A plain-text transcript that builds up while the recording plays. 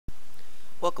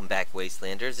Welcome back,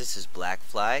 Wastelanders. This is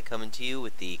Blackfly coming to you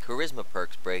with the Charisma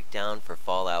Perks breakdown for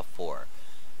Fallout 4.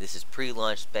 This is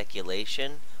pre-launch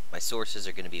speculation. My sources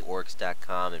are going to be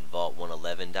orcs.com and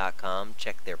vault111.com.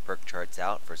 Check their perk charts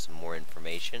out for some more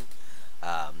information.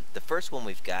 The first one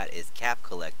we've got is Cap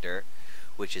Collector,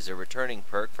 which is a returning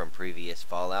perk from previous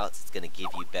Fallouts. It's going to give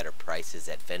you better prices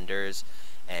at vendors,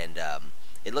 and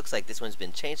it looks like this one's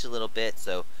been changed a little bit.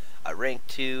 So at rank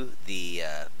 2, the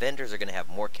vendors are going to have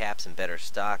more caps and better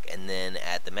stock, and then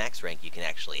at the max rank you can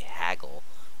actually haggle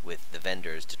with the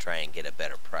vendors to try and get a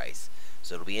better price.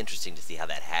 So it'll be interesting to see how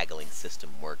that haggling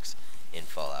system works in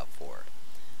Fallout 4.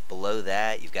 Below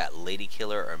that, you've got Lady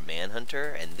Killer or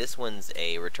Manhunter, and this one's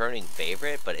a returning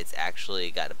favorite, but it's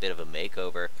actually got a bit of a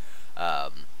makeover.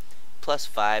 Plus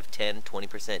 5, 10,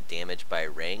 20% damage by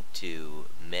rank to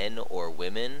men or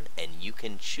women, and you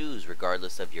can choose,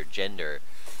 regardless of your gender,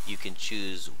 you can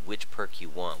choose which perk you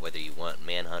want, whether you want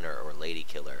Manhunter or Lady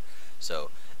Killer.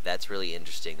 So that's really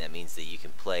interesting. That means that you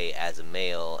can play as a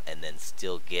male and then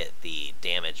still get the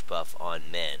damage buff on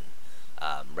men,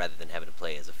 rather than having to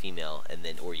play as a female, and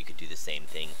then, or you could do the same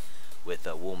thing with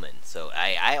a woman. So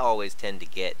I always tend to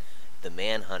get the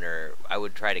Manhunter. I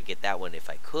would try to get that one if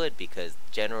I could, because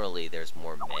generally there's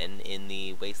more men in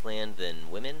the Wasteland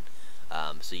than women,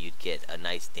 so you'd get a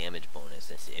nice damage bonus.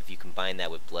 And if you combine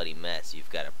that with Bloody Mess, you've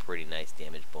got a pretty nice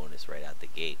damage bonus right out the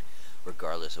gate,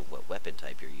 regardless of what weapon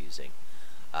type you're using.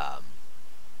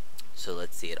 So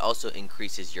let's see, it also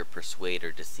increases your Persuade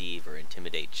or Deceive or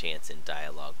Intimidate chance in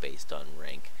dialogue based on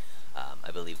rank.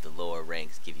 I believe the lower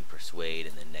ranks give you Persuade,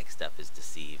 and then next up is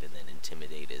Deceive, and then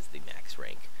Intimidate is the max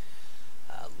rank.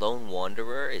 Lone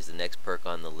Wanderer is the next perk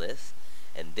on the list,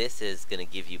 and this is going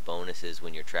to give you bonuses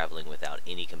when you're traveling without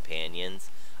any companions.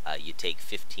 You take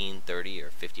 15, 30, or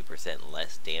 50%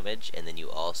 less damage, and then you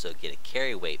also get a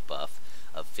carry weight buff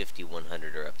of 50,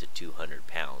 100, or up to 200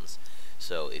 pounds.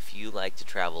 So if you like to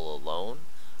travel alone,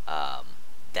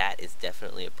 that is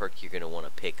definitely a perk you're going to want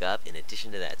to pick up. In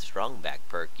addition to that strong back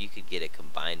perk, you could get a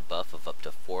combined buff of up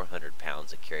to 400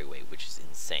 pounds of carry weight, which is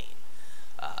insane.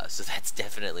 So that's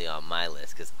definitely on my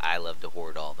list, because I love to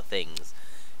hoard all the things,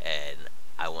 and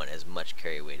I want as much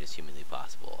carry weight as humanly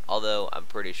possible. Although I'm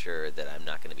pretty sure that I'm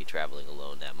not going to be traveling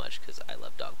alone that much, because I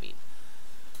love dog meat.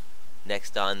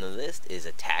 Next on the list is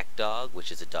Attack Dog,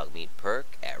 which is a dog meat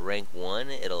perk. At rank 1,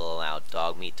 it'll allow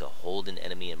dog meat to hold an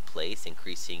enemy in place,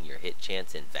 increasing your hit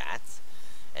chance in VATS.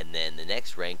 And then the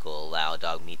next rank will allow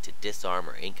dog meat to disarm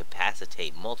or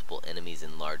incapacitate multiple enemies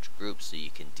in large groups, so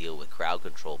you can deal with crowd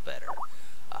control better.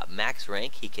 Max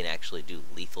rank, he can actually do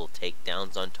lethal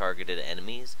takedowns on targeted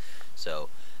enemies, so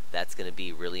that's going to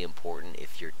be really important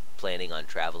if you're planning on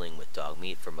traveling with dog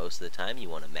meat for most of the time. You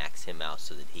want to max him out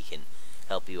so that he can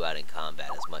help you out in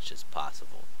combat as much as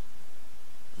possible.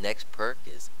 Next perk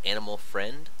is Animal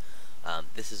Friend.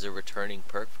 This is a returning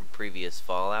perk from previous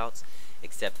Fallouts,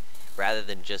 except rather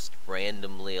than just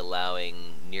randomly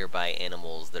allowing nearby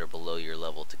animals that are below your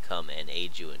level to come and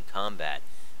aid you in combat,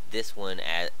 this one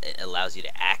allows you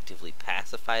to actively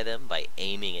pacify them by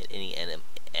aiming at any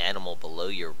animal below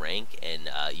your rank, and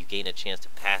you gain a chance to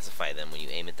pacify them when you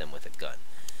aim at them with a gun.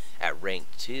 At rank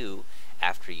 2,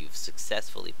 after you've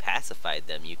successfully pacified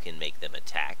them, you can make them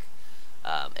attack.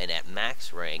 And at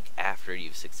max rank, after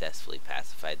you've successfully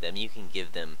pacified them, you can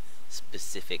give them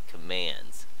specific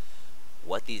commands.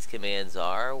 What these commands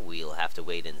are, we'll have to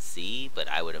wait and see, but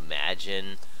I would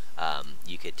imagine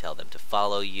you could tell them to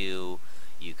follow you.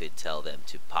 You could tell them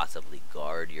to possibly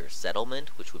guard your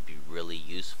settlement, which would be really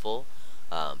useful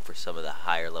for some of the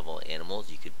higher level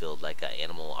animals. You could build like an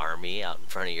animal army out in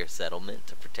front of your settlement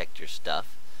to protect your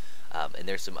stuff. And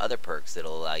there's some other perks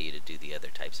that'll allow you to do the other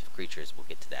types of creatures. We'll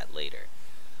get to that later.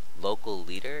 Local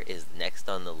Leader is next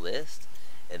on the list,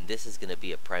 and this is going to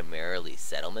be a primarily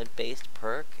settlement-based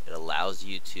perk. It allows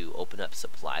you to open up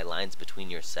supply lines between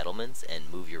your settlements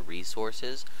and move your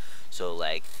resources. So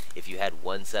like, if you had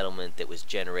one settlement that was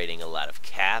generating a lot of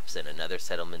caps and another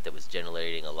settlement that was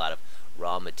generating a lot of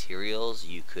raw materials,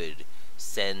 you could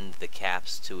send the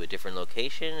caps to a different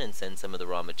location and send some of the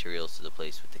raw materials to the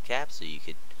place with the caps, so you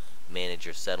could manage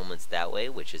your settlements that way,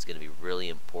 which is going to be really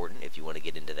important if you want to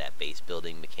get into that base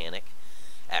building mechanic.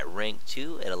 At rank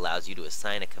 2, it allows you to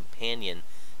assign a companion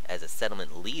as a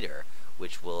settlement leader,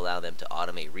 which will allow them to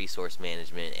automate resource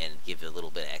management and give a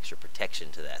little bit of extra protection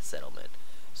to that settlement.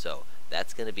 So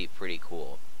that's going to be pretty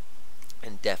cool,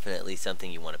 and definitely something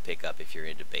you want to pick up if you're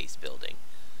into base building.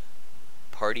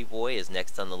 Party Boy is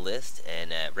next on the list,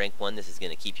 and at rank 1, this is going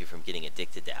to keep you from getting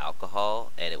addicted to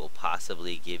alcohol, and it will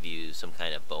possibly give you some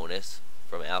kind of bonus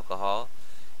from alcohol.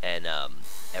 And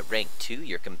at rank 2,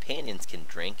 your companions can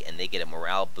drink, and they get a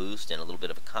morale boost and a little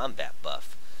bit of a combat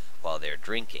buff while they're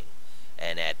drinking.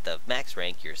 And at the max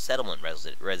rank, your settlement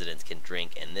residents can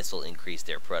drink, and this will increase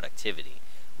their productivity,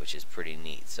 which is pretty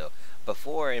neat. So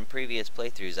before, in previous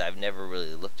playthroughs, I've never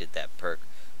really looked at that perk,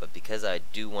 but because I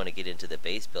do want to get into the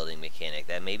base building mechanic,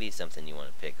 that may be something you want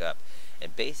to pick up.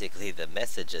 And basically the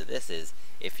message of this is,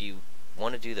 if you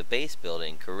want to do the base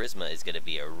building, charisma is going to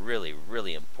be a really,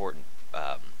 really important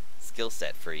skill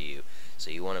set for you. So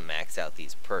you want to max out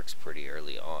these perks pretty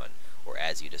early on, or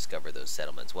as you discover those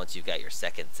settlements. Once you've got your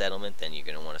second settlement, then you're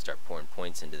going to want to start pouring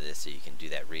points into this so you can do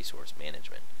that resource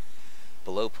management.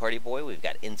 Below Party Boy, we've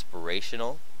got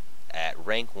Inspirational. At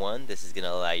rank 1, this is going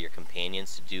to allow your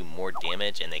companions to do more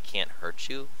damage, and they can't hurt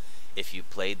you. If you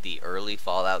played the early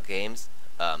Fallout games,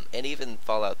 and even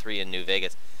Fallout 3 in New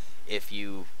Vegas, if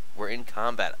you were in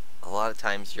combat, a lot of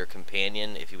times your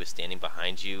companion, if he was standing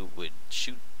behind you, would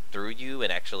shoot through you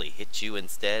and actually hit you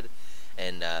instead.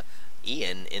 And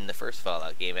Ian, in the first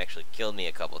Fallout game, actually killed me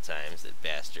a couple times, that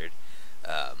bastard.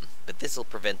 But this will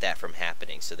prevent that from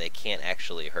happening, so they can't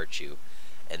actually hurt you.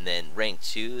 And then rank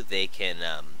 2, they can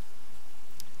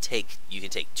you can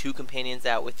take 2 companions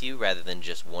out with you rather than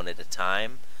just 1 at a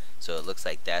time. So it looks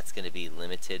like that's going to be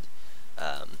limited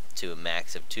to a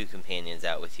max of 2 companions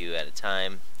out with you at a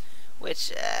time,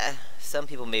 which some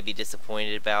people may be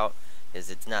disappointed about, because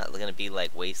it's not going to be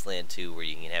like Wasteland 2 where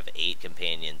you can have 8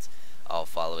 companions all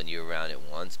following you around at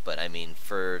once. But I mean,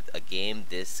 for a game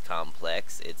this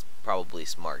complex, it's probably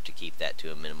smart to keep that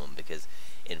to a minimum, because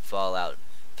in Fallout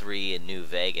 3 and New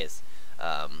Vegas,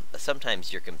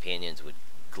 sometimes your companions would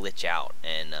glitch out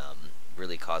and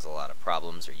really cause a lot of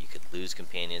problems, or you could lose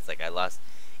companions. Like I lost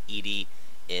Edie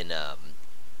in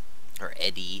or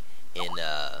Eddie in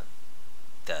the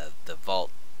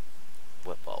vault.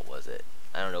 What vault was it?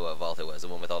 I don't know what vault it was. The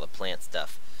one with all the plant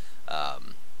stuff. I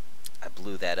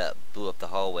blew up the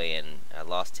hallway, and I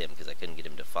lost him because I couldn't get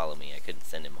him to follow me. I couldn't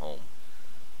send him home.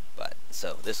 But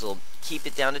so this will keep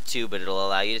it down to 2, but it'll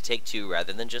allow you to take 2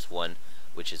 rather than just 1,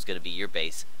 which is going to be your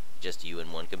base, just you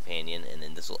and 1 companion. And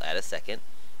then this will add a second.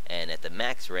 And at the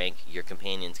max rank, your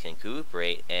companions can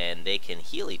cooperate, and they can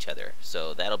heal each other.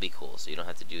 So that'll be cool. So you don't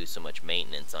have to do so much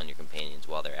maintenance on your companions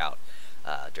while they're out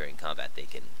during combat. They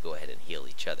can go ahead and heal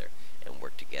each other and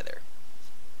work together.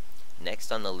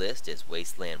 Next on the list is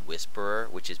Wasteland Whisperer,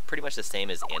 which is pretty much the same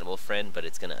as Animal Friend, but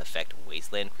it's going to affect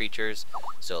wasteland creatures.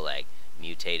 So like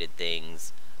mutated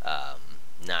things,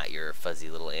 not your fuzzy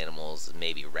little animals.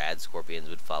 Maybe rad scorpions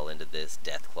would fall into this.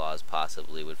 Death claws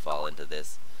possibly would fall into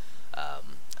this.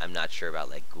 I'm not sure about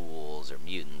like ghouls or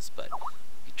mutants, but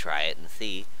you try it and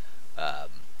see.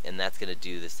 And that's going to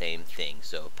do the same thing.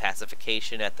 So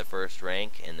pacification at the first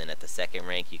rank, and then at the second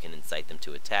rank you can incite them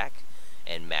to attack.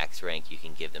 And max rank you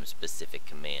can give them specific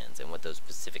commands. And what those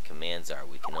specific commands are,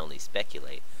 we can only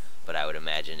speculate. But I would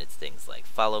imagine it's things like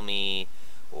follow me,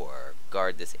 or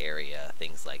guard this area,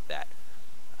 things like that.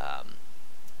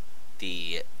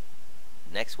 The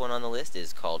next one on the list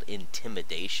is called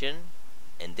Intimidation.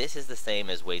 And this is the same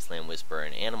as Wasteland Whisperer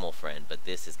and Animal Friend, but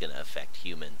this is going to affect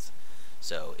humans.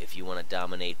 So if you want to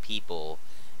dominate people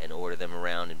and order them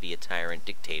around and be a tyrant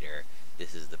dictator,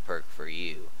 this is the perk for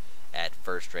you. At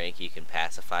first rank, you can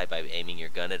pacify by aiming your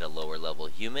gun at a lower level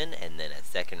human, and then at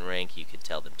second rank, you can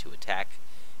tell them to attack,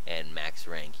 and max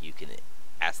rank, you can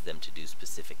ask them to do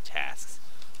specific tasks,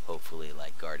 hopefully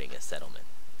like guarding a settlement.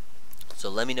 So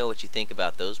let me know what you think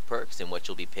about those perks and what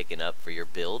you'll be picking up for your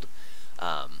build.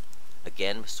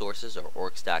 Again, sources are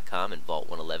orcs.com and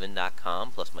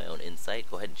vault111.com, plus my own insight.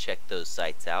 Go ahead and check those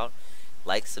sites out.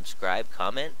 Like, subscribe,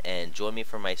 comment, and join me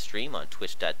for my stream on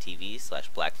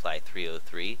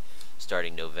twitch.tv/blackfly303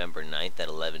 starting November 9th at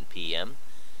 11 p.m.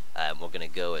 We're going to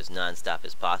go as non-stop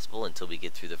as possible until we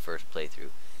get through the first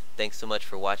playthrough. Thanks so much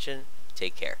for watching.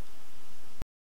 Take care.